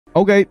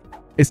Okay.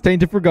 It's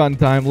Tainted Forgotten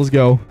time. Let's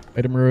go.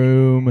 Item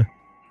room.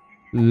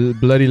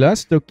 Bloody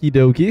lust. Okie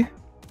dokie.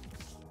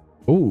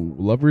 Oh,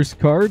 Lover's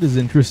card is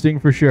interesting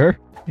for sure.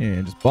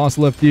 And just boss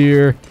left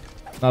here.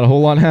 Not a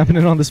whole lot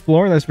happening on this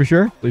floor, that's for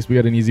sure. At least we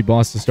got an easy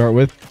boss to start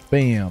with.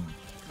 Bam.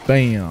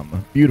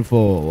 Bam.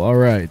 Beautiful. All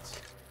right.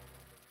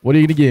 What are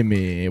you going to give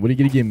me? What are you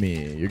going to give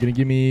me? You're going to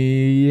give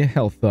me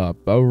health up.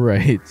 All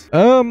right.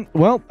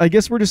 Well, I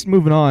guess we're just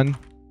moving on.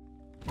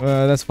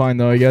 That's fine,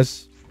 though, I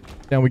guess.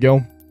 Down we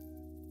go.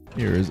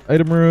 Here's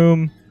item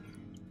room.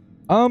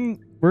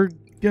 We're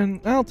gonna...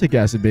 I'll take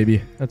acid,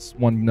 baby. That's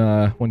one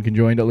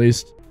conjoined, at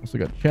least. Also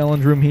got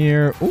challenge room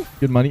here. Oh,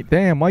 good money.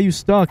 Damn, why you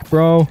stuck,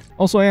 bro?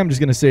 Also, I am just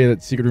gonna say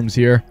that secret room's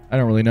here. I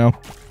don't really know.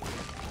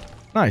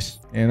 Nice.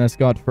 And that's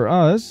got for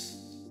us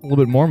a little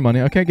bit more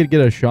money. Okay, I could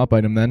get a shop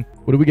item then.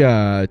 What do we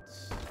got?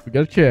 We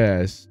got a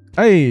chest.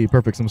 Hey,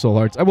 perfect. Some soul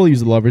hearts. I will use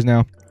the lovers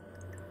now.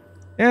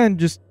 And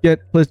just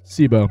get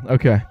placebo.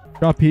 Okay.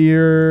 Shop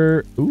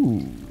here. Ooh,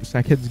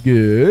 Sackhead's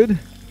good.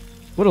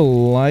 Would have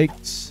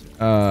liked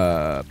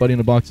Buddy in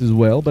a Box as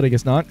well, but I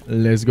guess not.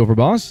 Let's go for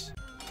boss.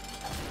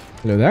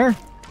 Hello there.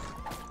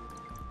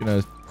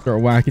 Gonna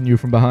start whacking you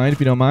from behind if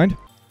you don't mind.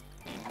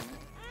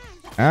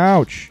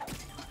 Ouch.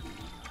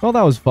 Well,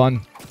 that was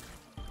fun.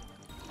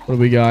 What do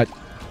we got?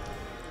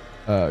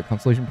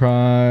 Constellation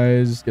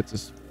prize. Gets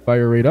us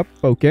fire rate up.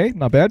 Okay,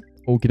 not bad.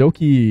 Okie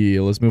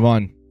dokie. Let's move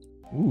on.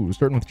 Ooh,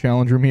 starting with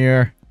challenge room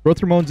here. Growth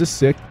hormones is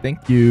sick.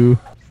 Thank you.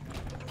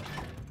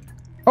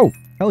 Oh,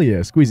 hell yeah.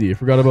 Squeezy. I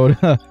forgot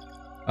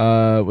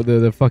about with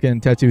the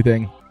fucking tattoo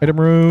thing. Item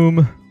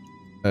room.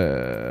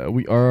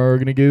 We are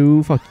gonna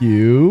go. Fuck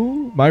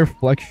you. My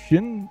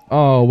reflection.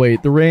 Oh,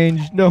 wait. The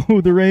range. No,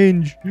 the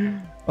range.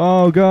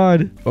 Oh,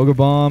 God. Boga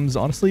bombs.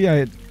 Honestly,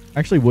 I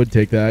actually would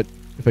take that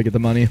if I get the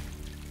money.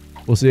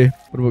 We'll see.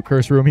 What about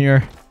curse room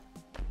here?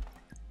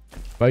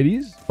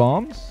 Fighties?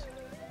 Bombs?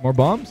 More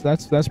bombs?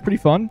 That's pretty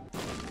fun.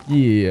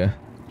 Yeah.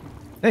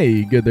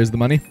 Hey, good. There's the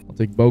money. I'll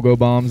take Bogo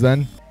bombs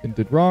then.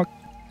 Tinted rock.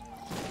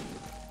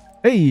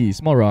 Hey,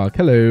 small rock.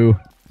 Hello.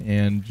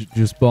 And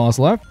just boss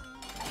left.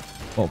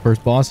 Well,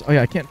 first boss. Oh,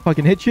 yeah. I can't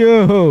fucking hit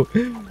you.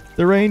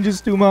 The range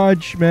is too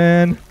much,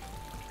 man.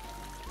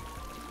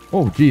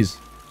 Oh, jeez.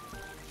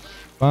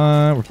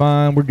 Fine. We're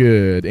fine. We're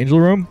good. Angel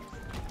room?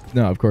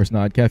 No, of course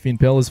not. Caffeine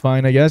pill is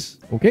fine, I guess.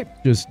 Okay.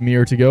 Just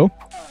mirror to go.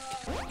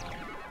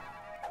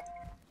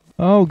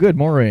 Oh, good.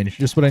 More range.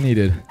 Just what I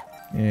needed.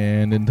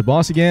 And into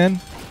boss again.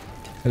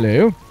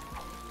 Hello.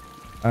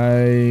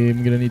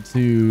 I'm going to need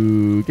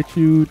to get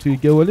you to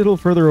go a little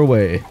further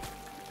away.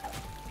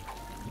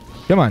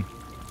 Come on.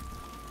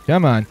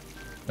 Come on.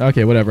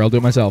 Okay, whatever. I'll do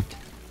it myself.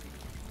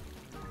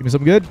 Give me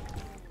something good.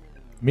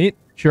 Meat?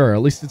 Sure.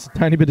 At least it's a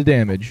tiny bit of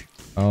damage.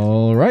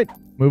 All right.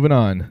 Moving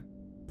on.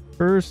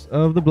 Curse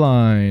of the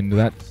Blind.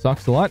 That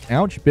sucks a lot.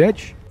 Ouch,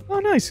 bitch. Oh,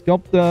 nice.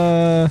 Sculpt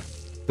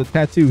the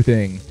tattoo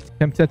thing.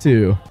 Temp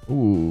tattoo.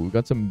 Ooh,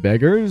 got some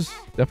beggars.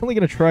 Definitely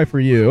going to try for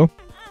you.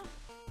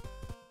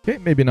 Okay,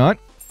 maybe not.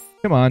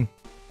 Come on.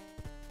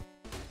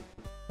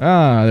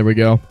 Ah, there we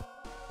go.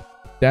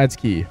 Dad's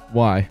key.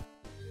 Why?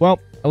 Well,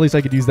 at least I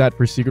could use that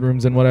for secret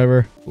rooms and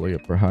whatever. Play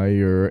up for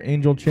higher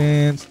angel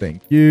chance.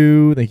 Thank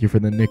you. Thank you for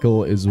the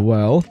nickel as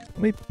well. Let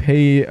me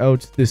pay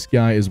out this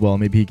guy as well.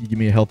 Maybe he could give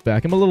me a health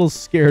back. I'm a little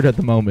scared at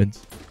the moment.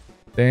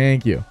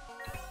 Thank you.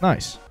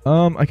 Nice.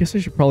 I guess I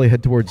should probably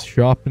head towards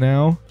shop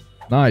now.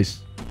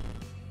 Nice.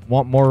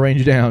 Want more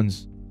range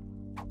downs.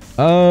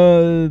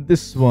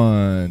 This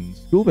one.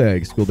 School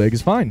bag. School bag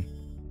is fine.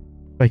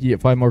 If I could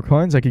get 5 more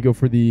coins, I could go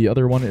for the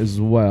other one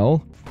as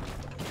well.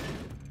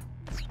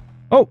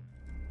 Oh.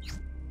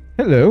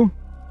 Hello.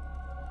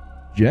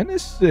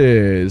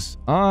 Genesis.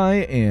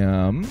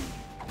 Am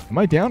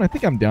I down? I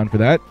think I'm down for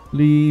that.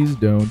 Please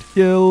don't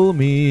kill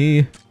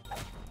me.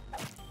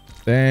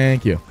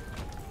 Thank you.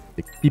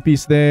 Key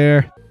piece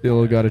there.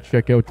 Still gotta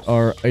check out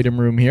our item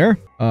room here.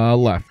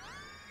 Left.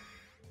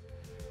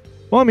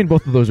 Well, I mean,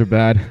 both of those are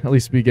bad. At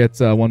least we get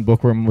one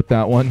bookworm with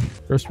that one.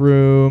 First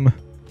room.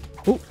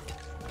 Oh.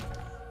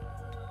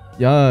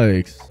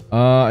 Yikes.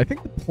 I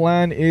think the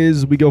plan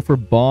is we go for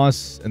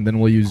boss, and then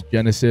we'll use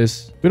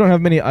Genesis. We don't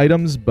have many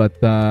items, but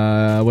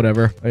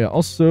whatever. Oh, yeah.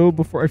 Also,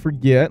 before I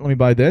forget, let me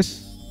buy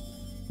this.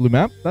 Blue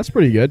map. That's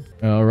pretty good.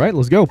 All right,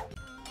 let's go.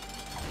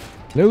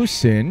 Low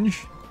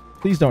Singe.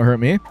 Please don't hurt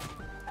me.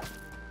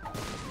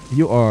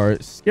 You are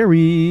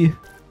scary.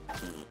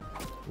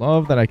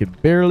 Love that I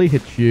could barely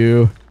hit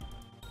you.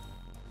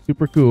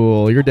 Super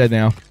cool. You're dead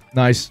now.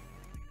 Nice.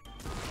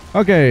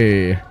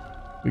 Okay.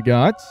 We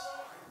got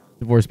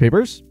divorce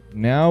papers.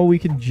 Now we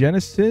can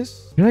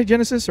Genesis. Can I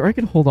Genesis? Or I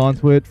can hold on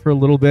to it for a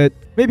little bit.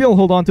 Maybe I'll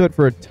hold on to it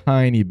for a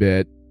tiny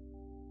bit.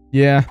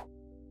 Yeah.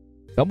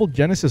 Double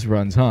Genesis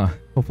runs, huh?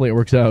 Hopefully it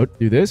works out.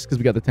 Do this, because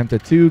we got the Temp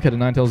Tattoo. Cat of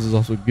Nine Tails is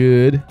also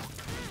good.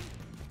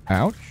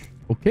 Ouch.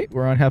 Okay,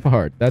 we're on half a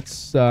heart.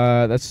 That's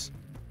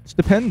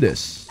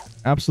stupendous.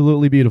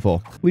 Absolutely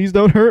beautiful. Please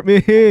don't hurt me.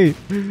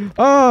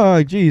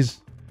 Oh, jeez.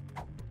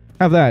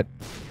 Have that.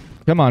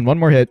 Come on, one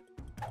more hit.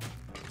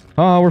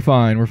 Oh, we're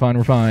fine. We're fine.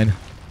 We're fine.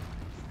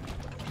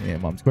 Yeah,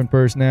 Mom's coin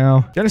purse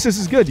now. Genesis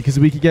is good because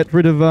we could get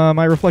rid of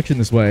my reflection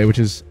this way, which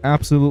is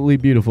absolutely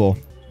beautiful.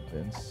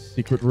 And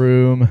secret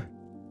room.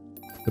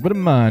 A bit of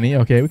money.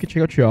 Okay, we can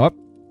check out shop.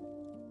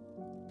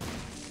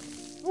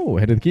 Oh,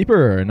 head of the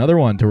keeper. Another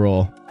one to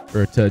roll.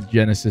 Or to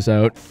Genesis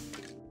out.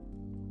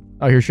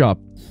 Oh, here's shop.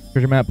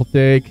 Treasure map will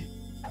take.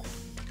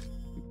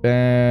 Too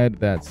bad.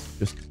 That's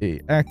just a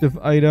active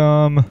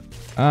item.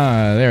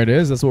 Ah, there it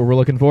is. That's what we're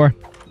looking for.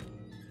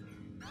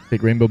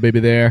 Take Rainbow Baby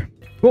there.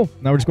 Cool.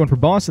 Now we're just going for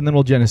boss, and then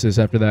we'll Genesis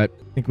after that.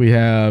 I think we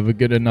have a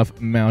good enough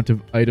amount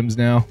of items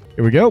now.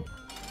 Here we go.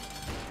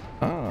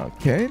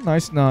 Okay,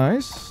 nice,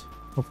 nice.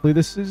 Hopefully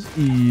this is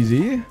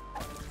easy. Here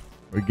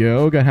we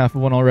go. Got half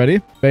of one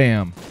already.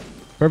 Bam.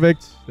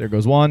 Perfect. There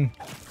goes one.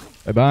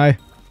 Bye-bye.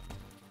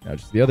 Now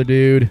just the other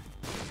dude.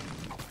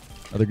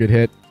 Another good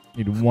hit.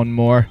 Need one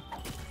more.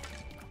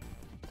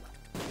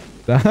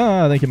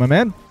 Aha, thank you, my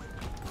man.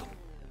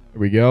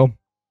 Here we go.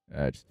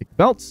 Just take the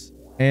belts.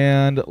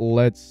 And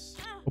let's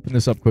open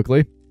this up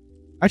quickly.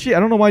 Actually, I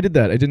don't know why I did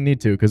that. I didn't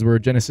need to because we're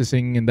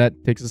Genesising and that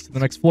takes us to the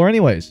next floor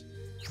anyways.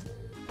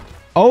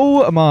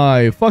 Oh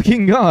my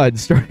fucking god.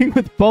 Starting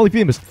with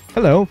Polyphemus.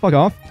 Hello. Fuck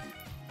off.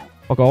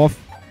 Fuck off.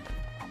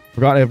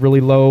 Forgot I have really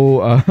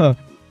low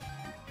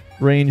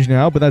range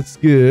now, but that's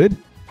good.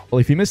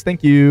 Polyphemus,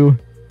 thank you.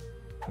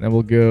 And then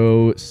we'll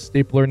go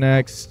Stapler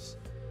next.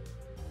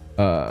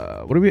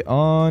 What are we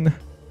on?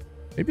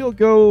 Maybe I'll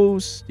go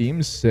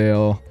Steam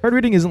Sale. Card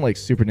reading isn't like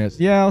super nice.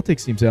 Yeah, I'll take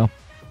Steam Sale.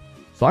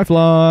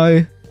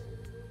 Sci-Fly.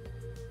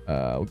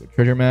 We'll go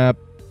Treasure Map.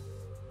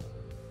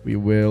 We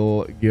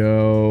will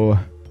go...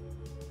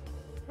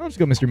 I'll just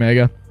go Mr.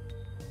 Mega.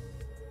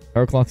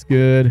 Power Cloth's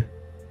good.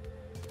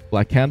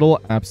 Black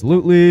Candle,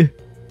 absolutely.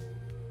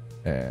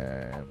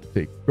 And we'll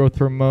take Growth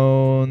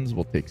Hormones.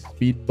 We'll take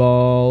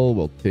Speedball.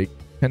 We'll take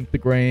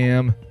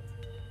Pentagram.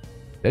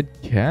 Dead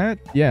Cat?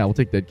 Yeah, we'll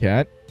take Dead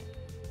Cat.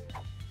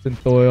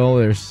 Synth Oil,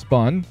 there's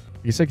Spun.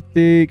 I guess I could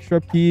take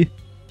Sharp Key.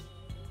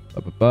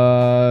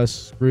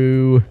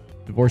 Screw.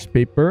 Divorce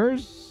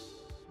Papers.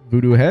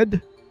 Voodoo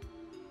Head.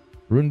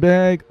 Rune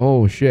Bag.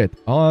 Oh, shit.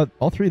 All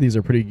three of these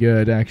are pretty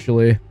good,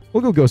 actually.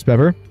 We'll go Ghost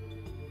Pepper.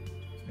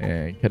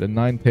 And get a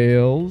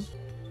Ninetales.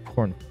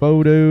 Corn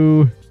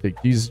Photo.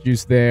 Take Jesus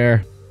Juice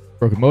there.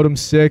 Broken Modem,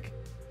 sick.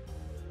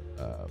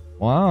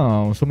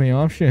 Wow, so many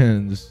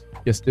options.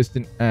 Guess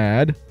Distant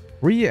Ad.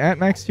 Were you at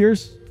max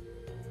tiers?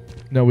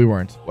 No, we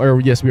weren't. Or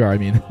yes, we are, I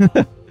mean.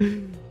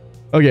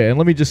 Okay, and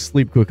let me just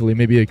sleep quickly.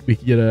 Maybe we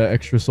could get an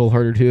extra soul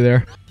heart or two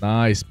there.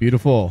 Nice,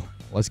 beautiful.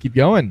 Let's keep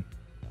going.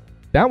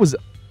 That was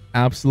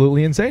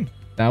absolutely insane.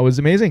 That was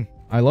amazing.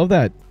 I love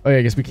that. Oh yeah,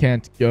 I guess we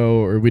can't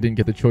go, or we didn't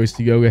get the choice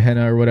to go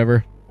Gehenna or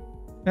whatever.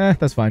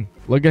 That's fine.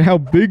 Look at how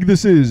big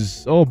this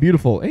is. Oh,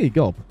 beautiful. Hey,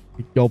 gulp.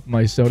 Gulp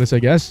my sodas, I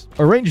guess.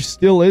 Our range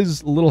still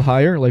is a little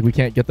higher. Like, we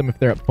can't get them if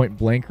they're at point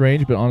blank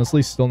range, but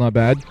honestly, still not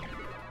bad.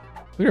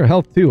 Look at our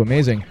health, too.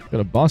 Amazing. Got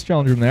a boss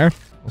challenge room there.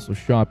 Also,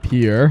 shop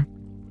here.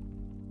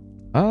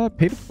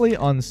 Pay to play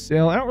on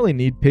sale. I don't really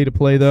need pay to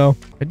play, though.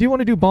 I do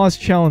want to do boss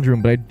challenge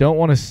room, but I don't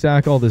want to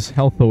sack all this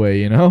health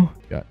away, you know?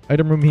 Got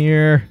item room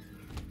here.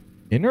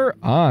 Inner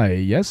eye.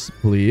 Yes,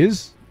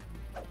 please.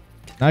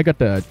 Now I got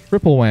the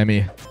triple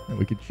whammy. And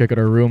we can check out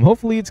our room.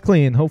 Hopefully it's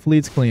clean. Hopefully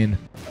it's clean.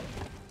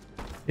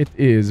 It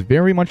is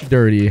very much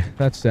dirty.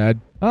 That's sad.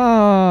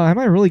 Am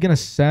I really going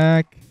to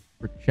sack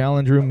for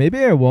challenge room? Maybe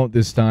I won't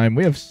this time.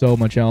 We have so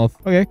much health.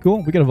 Okay,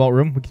 cool. We got a vault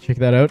room. We can check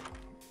that out.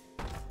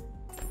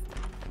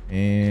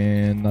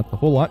 And not the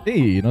whole lot.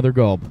 Hey, another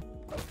gulp.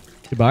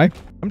 Goodbye.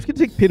 I'm just going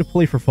to take pay to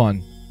play for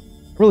fun.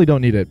 I really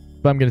don't need it,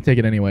 but I'm going to take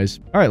it anyways.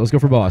 All right, let's go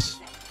for boss.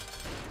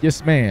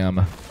 Yes,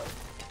 ma'am.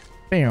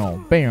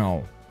 Bam,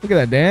 bam. Look at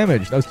that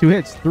damage. That was 2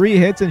 hits. 3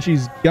 hits and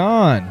she's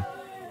gone.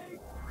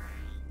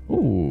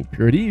 Ooh,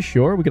 purity.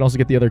 Sure. We can also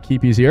get the other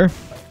keepies here.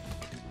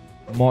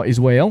 Might as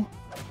well.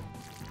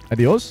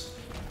 Adios.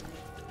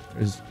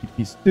 There's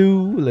keepies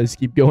 2. Let's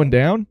keep going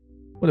down.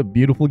 What a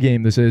beautiful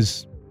game this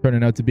is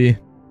turning out to be.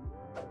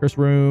 First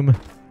room.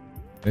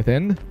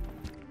 Anything?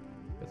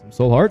 Got some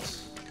soul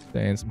hearts.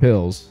 And some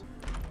pills.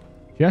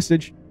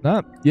 Chestage.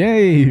 Nah.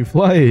 Yay.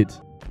 Flight.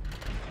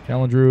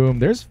 Challenge room.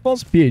 There's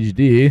false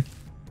PhD.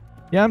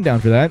 Yeah, I'm down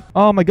for that.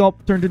 Oh, my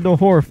gulp turned into a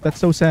Horf. That's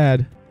so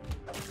sad.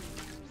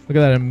 Look at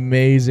that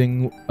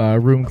amazing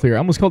room clear. I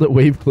almost called it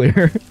wave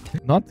clear.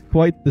 Not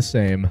quite the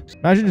same.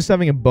 Imagine just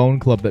having a bone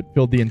club that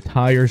filled the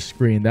entire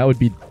screen. That would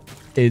be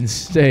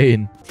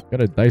insane.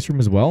 Got a dice room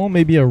as well.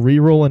 Maybe a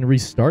reroll and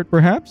restart,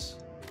 perhaps?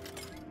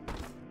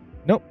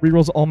 Nope,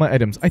 rerolls all my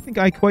items. I think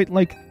I quite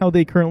like how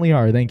they currently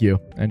are. Thank you.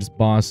 And just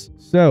boss.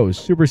 So,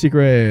 super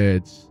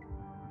secrets.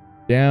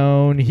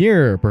 Down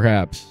here,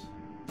 perhaps.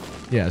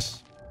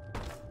 Yes.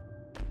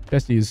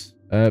 Besties.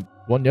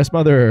 One yes,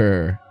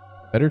 mother.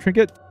 Better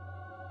trinket?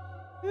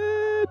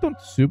 Don't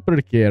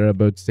super care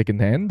about second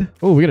hand.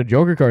 Oh, we got a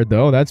Joker card,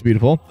 though. That's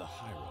beautiful.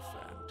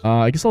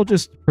 I guess I'll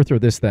just throw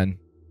this, then.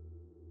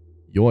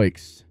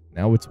 Yoicks.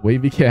 Now it's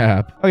wavy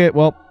cap. Okay,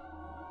 well.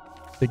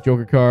 Take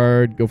Joker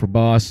card. Go for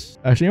boss.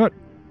 Actually, you know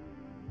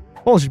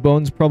what? Polished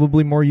Bone's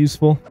probably more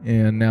useful.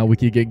 And now we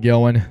can get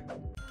going.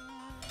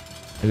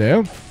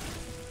 Hello?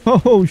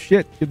 Oh,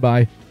 shit.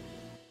 Goodbye.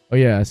 Oh,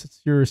 yeah. Set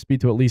your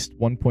speed to at least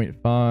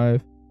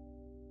 1.5.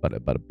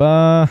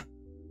 Ba-da-ba-da-ba.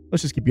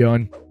 Let's just keep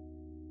going.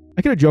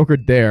 I could have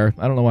jokered there.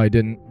 I don't know why I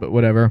didn't, but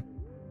whatever.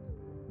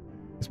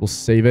 Guess we'll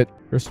save it.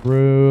 First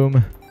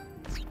room.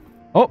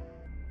 Oh.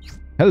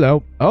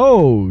 Hello.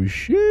 Oh,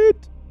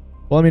 shit.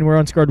 Well, I mean, we're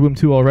on Scarred Womb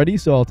 2 already,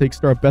 so I'll take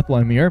Star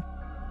Bethlehem here.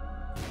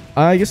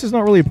 I guess there's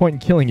not really a point in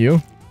killing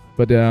you,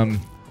 but,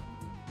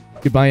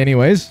 goodbye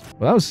anyways.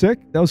 Well, that was sick.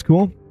 That was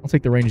cool. I'll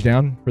take the range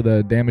down for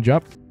the damage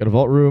up. Got a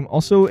vault room.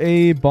 Also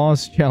a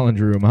boss challenge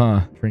room,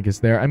 huh? Trinkets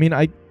there. I mean,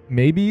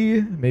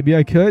 maybe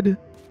I could.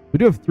 We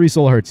do have 3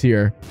 soul hearts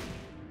here.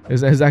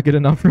 Is that good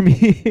enough for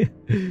me?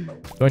 Do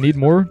I need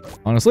more?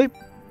 Honestly?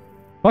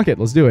 Fuck it.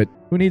 Let's do it.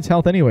 Who needs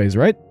health anyways,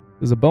 right?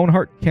 Does a bone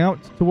heart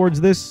count towards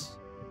this?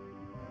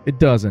 It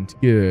doesn't.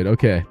 Good.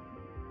 Okay.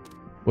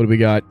 What do we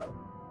got?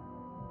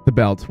 The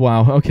belt.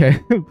 Wow.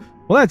 Okay. Well,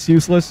 that's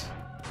useless.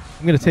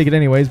 I'm going to take it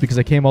anyways because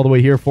I came all the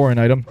way here for an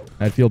item.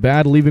 I'd feel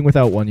bad leaving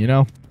without one, you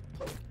know?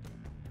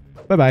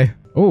 Bye-bye.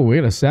 Oh, we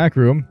got a sack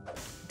room.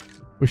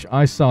 Wish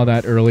I saw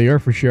that earlier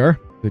for sure.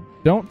 I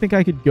don't think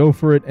I could go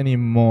for it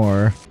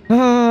anymore.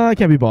 I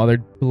can't be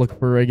bothered to look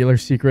for a regular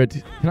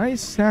secret. Can I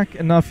sack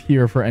enough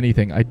here for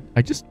anything?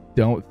 I just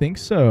don't think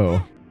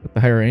so. With the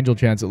higher angel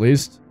chance at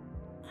least.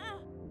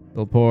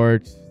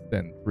 Teleport.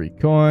 Then 3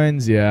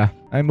 coins. Yeah.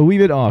 I'm a wee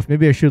bit off.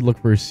 Maybe I should look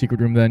for a secret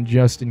room then,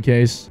 just in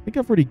case. I think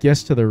I've already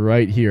guessed to the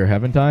right here,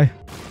 haven't I?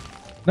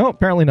 No,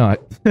 apparently not.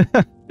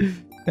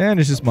 And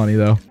it's just money,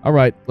 though. All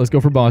right, let's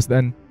go for boss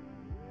then.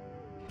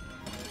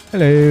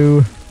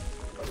 Hello.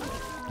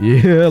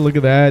 Yeah, look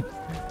at that.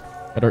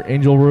 Got our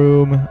angel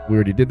room. We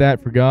already did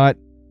that, forgot.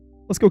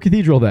 Let's go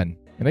cathedral then.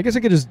 And I guess I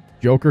could just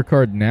joker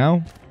card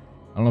now.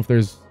 I don't know if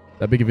there's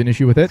that big of an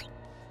issue with it.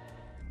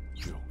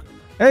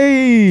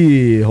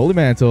 Hey, Holy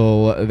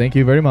Mantle. Thank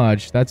you very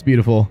much. That's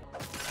beautiful.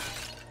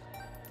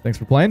 Thanks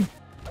for playing.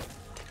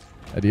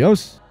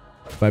 Adios.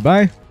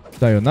 Bye-bye.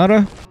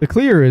 Sayonara. The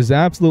clear is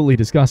absolutely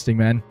disgusting,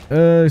 man.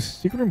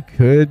 Secret room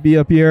could be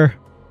up here.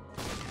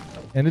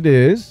 And it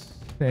is.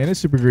 And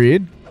it's super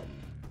greed.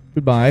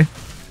 Goodbye.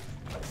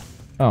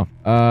 Oh,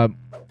 I'll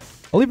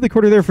leave the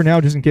quarter there for now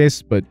just in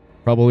case, but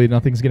probably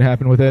nothing's gonna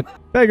happen with it.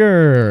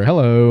 Beggar!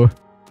 Hello.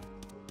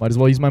 Might as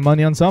well use my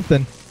money on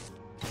something.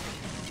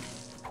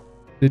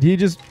 Did he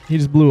just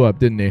blew up,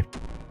 didn't he?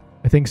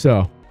 I think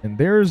so. And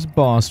there's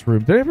boss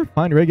room. Did I ever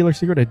find a regular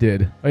secret? I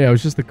did. Oh yeah, it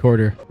was just the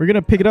quarter. We're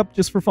gonna pick it up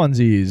just for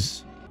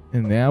funsies.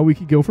 And now we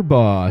could go for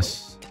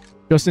boss.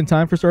 Just in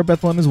time for Star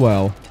Bethlehem as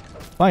well.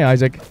 Bye,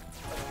 Isaac.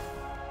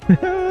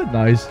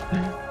 Nice.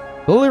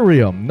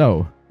 Delirium.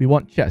 No, we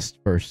want chest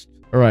first.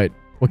 All right,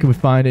 what can we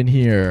find in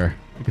here?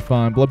 We can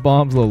find blood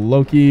bombs, little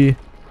Loki.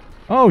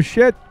 Oh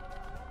shit!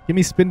 Give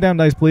me spin down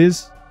dice,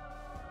 please.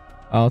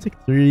 I'll take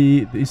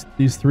 3,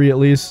 these 3 at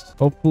least.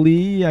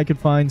 Hopefully, I could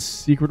find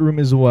secret room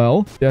as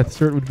well. Death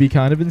cert would be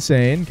kind of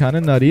insane, kind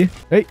of nutty.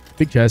 Hey,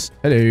 big chest.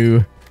 Hello.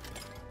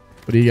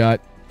 What do you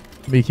got?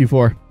 Give me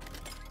Q4.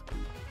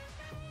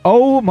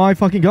 Oh my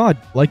fucking god!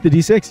 Like the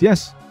D6,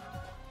 yes.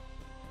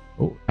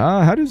 Oh,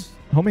 how does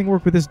homing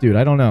work with this dude?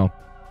 I don't know.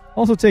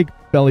 Also take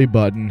belly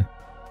button.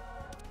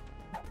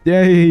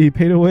 Yay,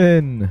 pay to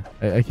win.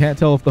 I can't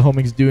tell if the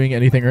homing's doing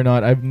anything or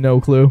not. I have no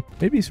clue.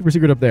 Maybe super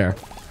secret up there.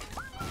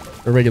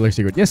 A regular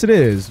secret. Yes, it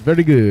is.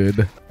 Very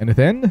good.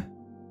 Anything?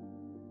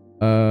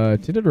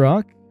 Tinted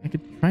rock. I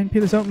could try and pay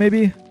this out,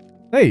 maybe?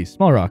 Hey,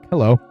 small rock.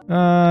 Hello.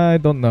 I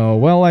don't know.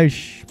 Well, I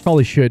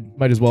probably should.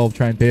 Might as well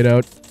try and pay it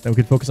out. Then we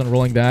could focus on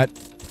rolling that.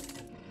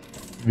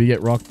 Maybe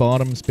get rock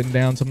bottom, spin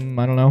down something.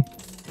 I don't know.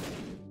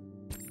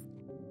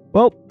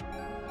 Well,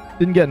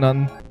 didn't get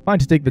none. Fine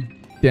to take the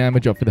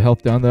damage up for the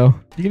health down, though.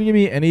 You gonna give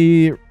me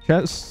any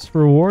chests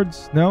for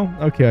rewards? No?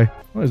 Okay.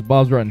 Well, there's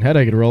Bob's Rotten Head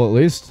I could roll at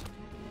least.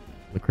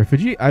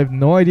 Licriphagy? I have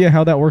no idea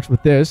how that works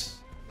with this.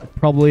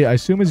 Probably, I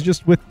assume it's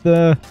just with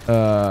the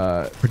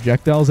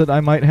projectiles that I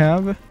might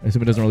have. I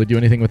assume it doesn't really do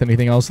anything with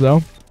anything else,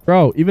 though.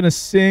 Bro, even a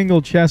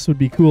single chest would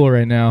be cool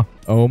right now.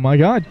 Oh my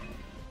god.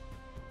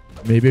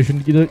 Maybe I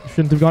shouldn't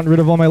have gotten rid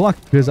of all my luck,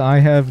 because I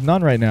have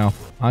none right now.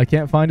 I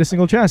can't find a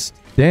single chest.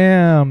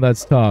 Damn,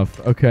 that's tough.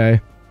 Okay.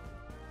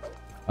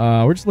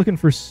 We're just looking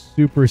for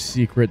super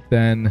secret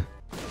then.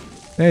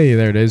 Hey,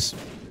 there it is.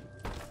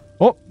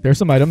 Oh, there's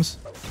some items.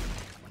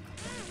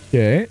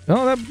 Okay.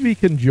 Oh, that would be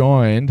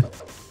conjoined.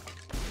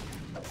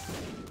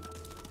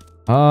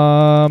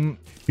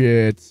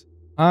 Shit.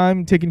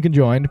 I'm taking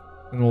conjoined.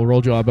 And we'll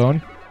roll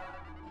jawbone.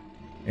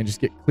 And just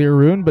get clear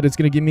rune, but it's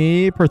going to give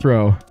me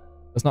Perthrow.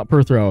 That's not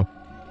Perthrow.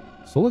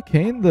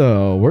 Solocane,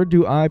 though. Where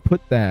do I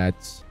put that?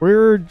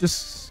 We're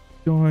just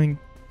going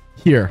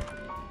here.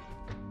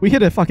 We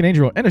hit a fucking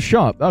angel and a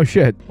shop. Oh,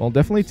 shit. Well,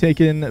 definitely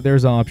taking...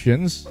 There's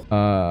options. We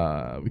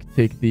can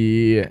take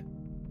the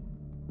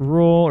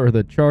roll or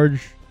the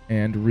charge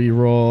and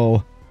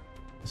re-roll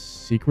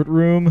secret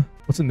room.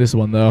 What's in this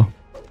one, though?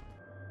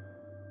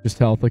 Just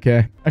health,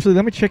 okay. Actually,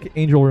 let me check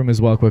angel room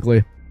as well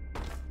quickly.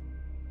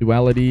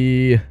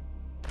 Duality.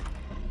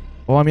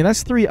 Oh, I mean,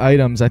 that's 3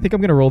 items. I think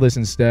I'm going to roll this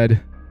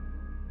instead.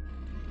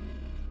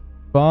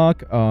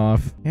 Fuck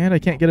off. And I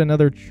can't get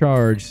another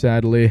charge,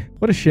 sadly.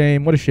 What a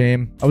shame. What a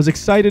shame. I was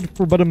excited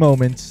for but a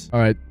moment. All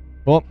right.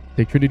 Well,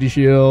 take Trinity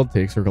Shield.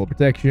 Take Circle of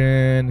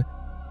Protection.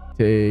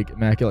 Take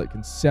Immaculate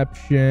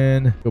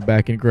Conception. Go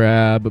back and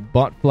grab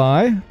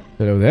Botfly.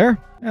 Hello there.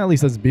 At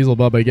least that's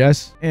Beelzebub, I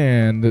guess.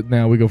 And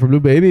now we go for Blue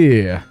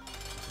Baby.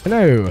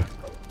 Hello.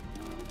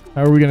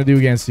 How are we going to do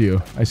against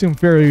you? I assume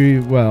very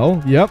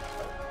well. Yep.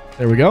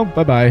 There we go.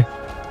 Bye-bye.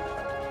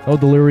 No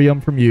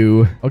delirium from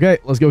you. Okay,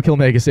 let's go kill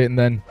Mega Satan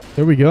then.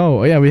 There we go.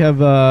 Oh yeah, we have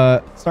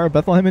Star of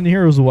Bethlehem in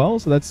here as well,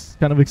 so that's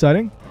kind of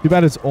exciting. Too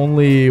bad it's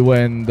only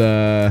when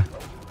the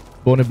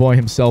Bonnet Boy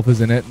himself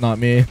is in it, not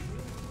me.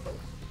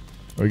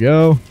 There we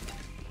go.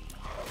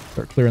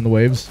 Start clearing the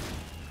waves.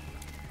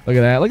 Look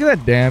at that. Look at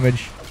that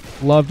damage.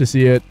 Love to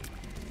see it.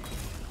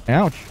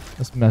 Ouch.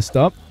 That's messed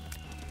up.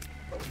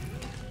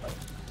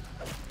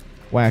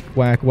 Whack,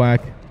 whack,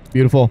 whack.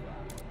 Beautiful.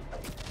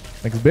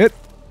 Next bit.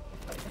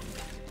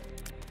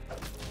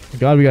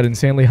 God, we got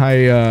insanely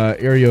high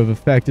area of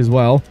effect as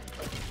well.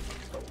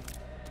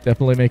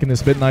 Definitely making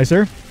this a bit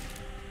nicer.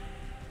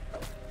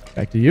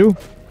 Back to you.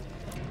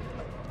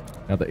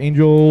 Now the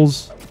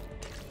angels.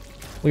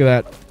 Look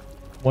at that.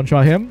 One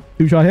shot him.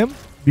 Two shot him.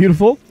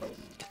 Beautiful.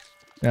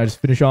 Now just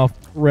finish off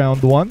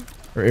round 1.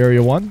 Or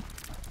area 1.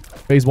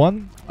 Phase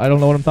 1. I don't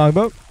know what I'm talking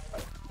about.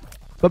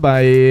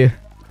 Bye-bye.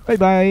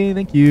 Bye-bye.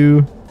 Thank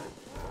you.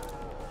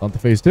 On to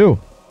phase 2.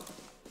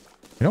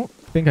 I don't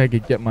think I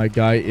could get my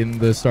guy in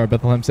the Star of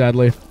Bethlehem,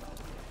 sadly.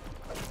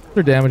 What's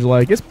their damage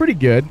like? It's pretty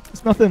good.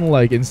 It's nothing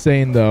like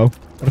insane though.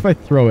 What if I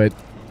throw it?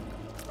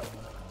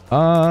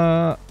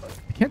 I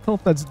can't tell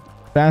if that's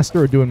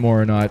faster or doing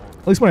more or not.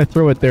 At least when I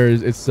throw it there,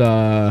 it's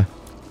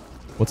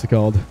what's it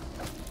called?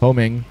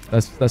 Homing.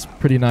 That's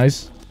pretty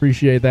nice.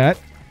 Appreciate that.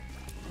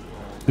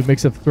 The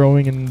mix of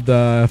throwing and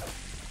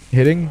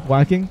hitting,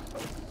 whacking.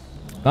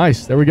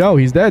 Nice. There we go.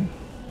 He's dead.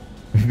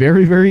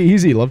 Very, very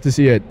easy. Love to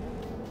see it.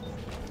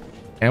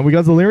 And we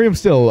got Delirium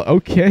still.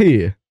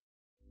 Okay.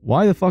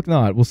 Why the fuck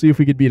not? We'll see if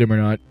we could beat him or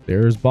not.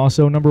 There's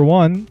Bosso number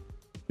 1.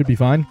 Should be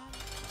fine.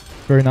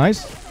 Very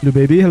nice. Blue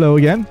Baby, hello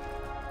again.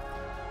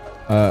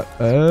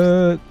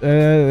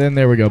 And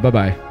there we go.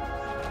 Bye-bye.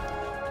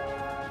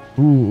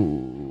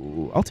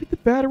 Ooh. I'll take the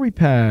battery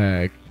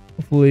pack.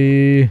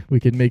 Hopefully, we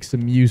can make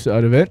some use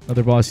out of it.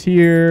 Another boss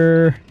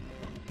here.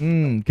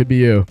 Could be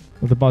you.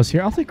 Another boss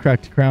here. I'll take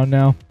Cracked Crown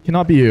now.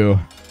 Cannot be you.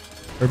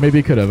 Or maybe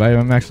it could have.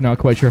 I'm actually not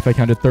quite sure if I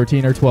counted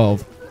 13 or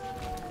 12.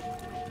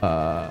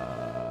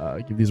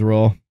 Give these a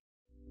roll.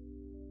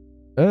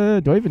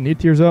 Do I even need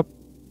Tears Up?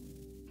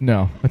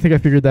 No. I think I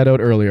figured that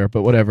out earlier,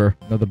 but whatever.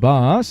 Another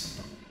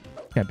boss.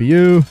 Can't be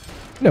you.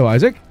 Hello,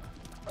 Isaac.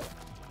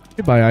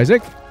 Goodbye,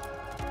 Isaac.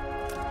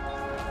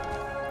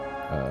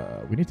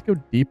 We need to go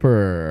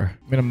deeper.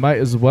 I mean, I might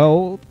as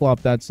well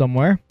plop that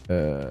somewhere.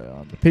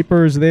 On the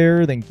papers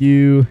there. Thank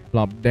you.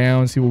 Plop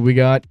down, see what we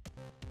got.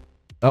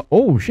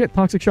 Oh, shit.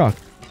 Toxic Shock.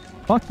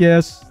 Fuck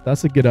yes.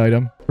 That's a good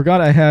item.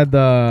 Forgot I had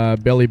the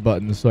belly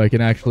button, so I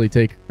can actually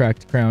take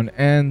Cracked Crown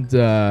and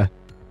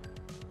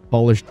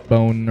Polished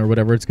Bone, or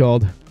whatever it's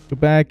called. Go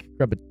back,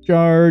 grab a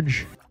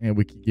charge, and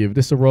we can give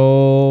this a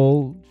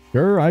roll.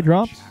 Sure, eye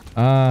drops.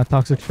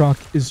 Toxic Shock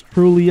is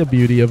truly a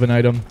beauty of an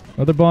item.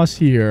 Another boss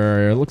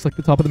here. Looks like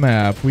the top of the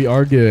map. We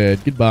are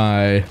good.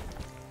 Goodbye.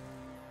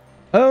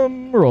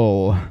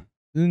 Roll.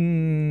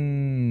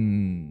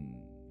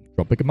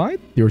 Tropic Mine.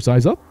 Your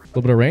size up. A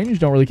little bit of range.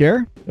 Don't really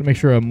care. Gotta make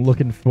sure I'm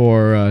looking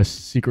for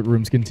secret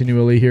rooms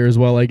continually here as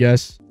well, I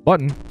guess.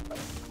 Button.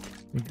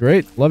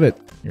 Great. Love it.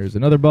 Here's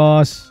another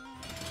boss.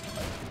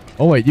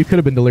 Oh, wait. You could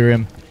have been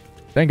Delirium.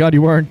 Thank God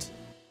you weren't.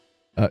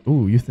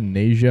 Ooh,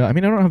 Euthanasia. I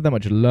mean, I don't have that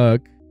much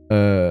luck.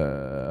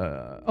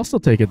 I'll still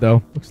take it,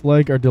 though. Looks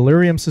like our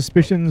Delirium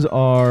suspicions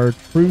are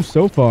true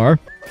so far.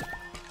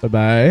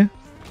 Bye-bye.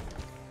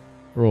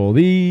 Roll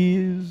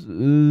these.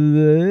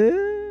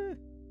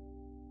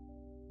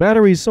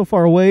 Battery's so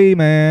far away,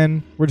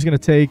 man. We're just gonna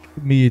take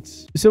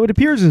meats. So it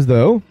appears as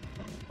though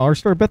our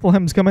Star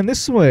Bethlehem's coming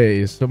this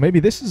way. So maybe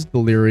this is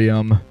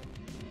Delirium.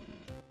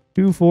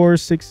 2, 4,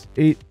 6,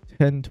 8,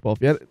 10, 12.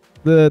 Yeah,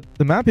 the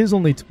map is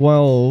only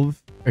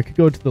 12. I could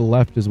go to the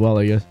left as well,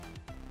 I guess.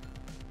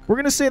 We're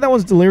gonna say that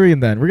was Delirium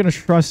then. We're gonna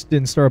trust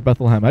in Star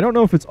Bethlehem. I don't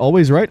know if it's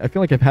always right. I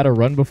feel like I've had a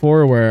run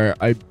before where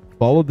I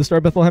followed the Star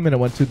Bethlehem and it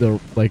went to the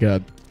like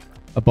a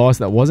boss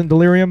that wasn't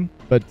Delirium,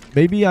 but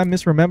maybe I'm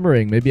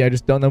misremembering. Maybe I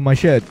just don't know my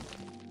shit,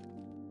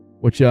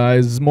 which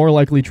is more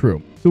likely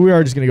true. So we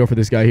are just going to go for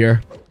this guy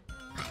here.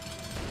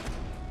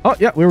 Oh,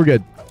 yeah, we were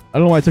good. I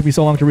don't know why it took me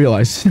so long to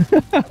realize.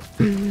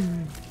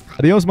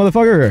 Adios,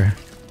 motherfucker.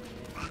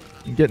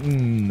 I'm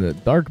getting the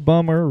Dark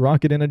Bum or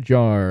Rocket in a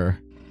Jar.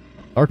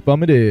 Dark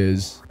Bum it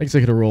is. I guess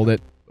I could have rolled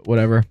it.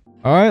 Whatever.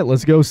 All right,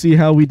 let's go see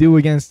how we do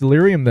against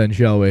Delirium then,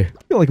 shall we? I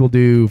feel like we'll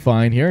do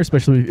fine here,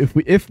 especially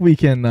if we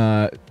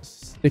can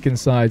stick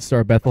inside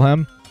Star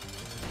Bethlehem.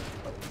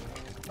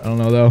 I don't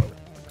know, though.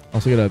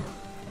 Also gotta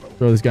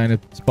throw this guy in a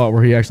spot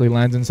where he actually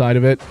lands inside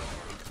of it.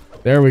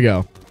 There we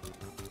go.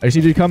 I just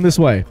need you to come this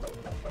way.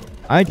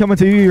 I ain't coming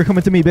to you, you're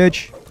coming to me,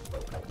 bitch.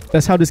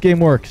 That's how this game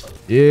works.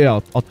 Yeah,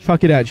 I'll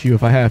chuck it at you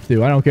if I have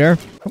to. I don't care.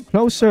 Come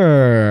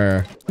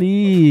closer.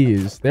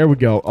 Please. There we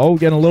go. Oh,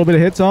 getting a little bit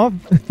of hits off.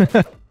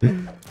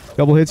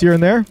 Couple hits here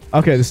and there.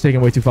 Okay, this is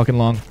taking way too fucking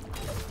long.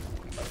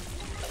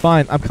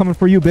 Fine, I'm coming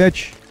for you,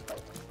 bitch.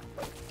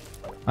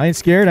 I ain't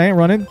scared. I ain't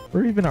running.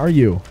 Where even are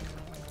you?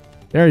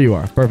 There you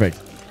are. Perfect.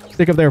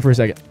 Stick up there for a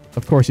second.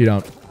 Of course you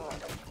don't.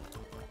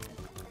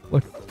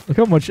 Look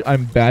how much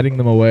I'm batting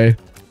them away.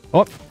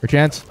 Oh, for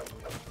chance.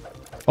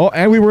 Oh,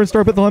 and we were in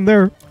Star Bethlehem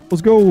there.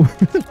 Let's go.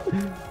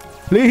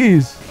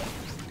 Please.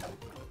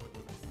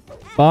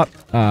 Bop.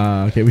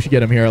 Okay, we should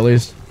get him here at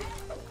least.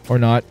 Or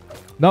not.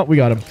 No, we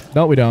got him.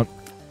 No, we don't.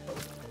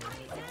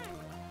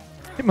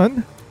 Hey,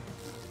 man.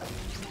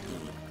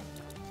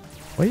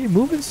 Why are you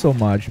moving so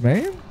much,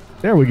 man?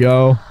 There we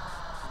go.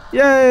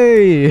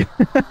 Yay!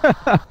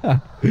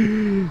 Oh,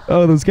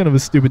 that was kind of a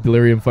stupid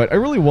delirium fight. I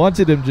really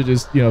wanted him to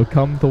just, you know,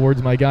 come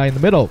towards my guy in the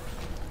middle.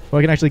 So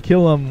I can actually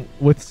kill him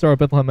with Star of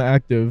Bethlehem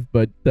active,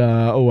 but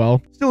oh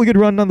well. Still a good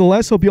run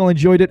nonetheless. Hope you all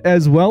enjoyed it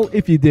as well.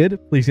 If you did,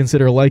 please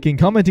consider liking,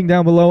 commenting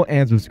down below,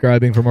 and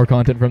subscribing for more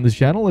content from this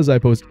channel as I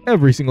post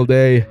every single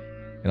day.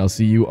 And I'll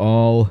see you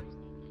all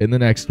in the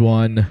next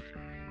one.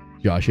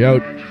 Josh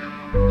out.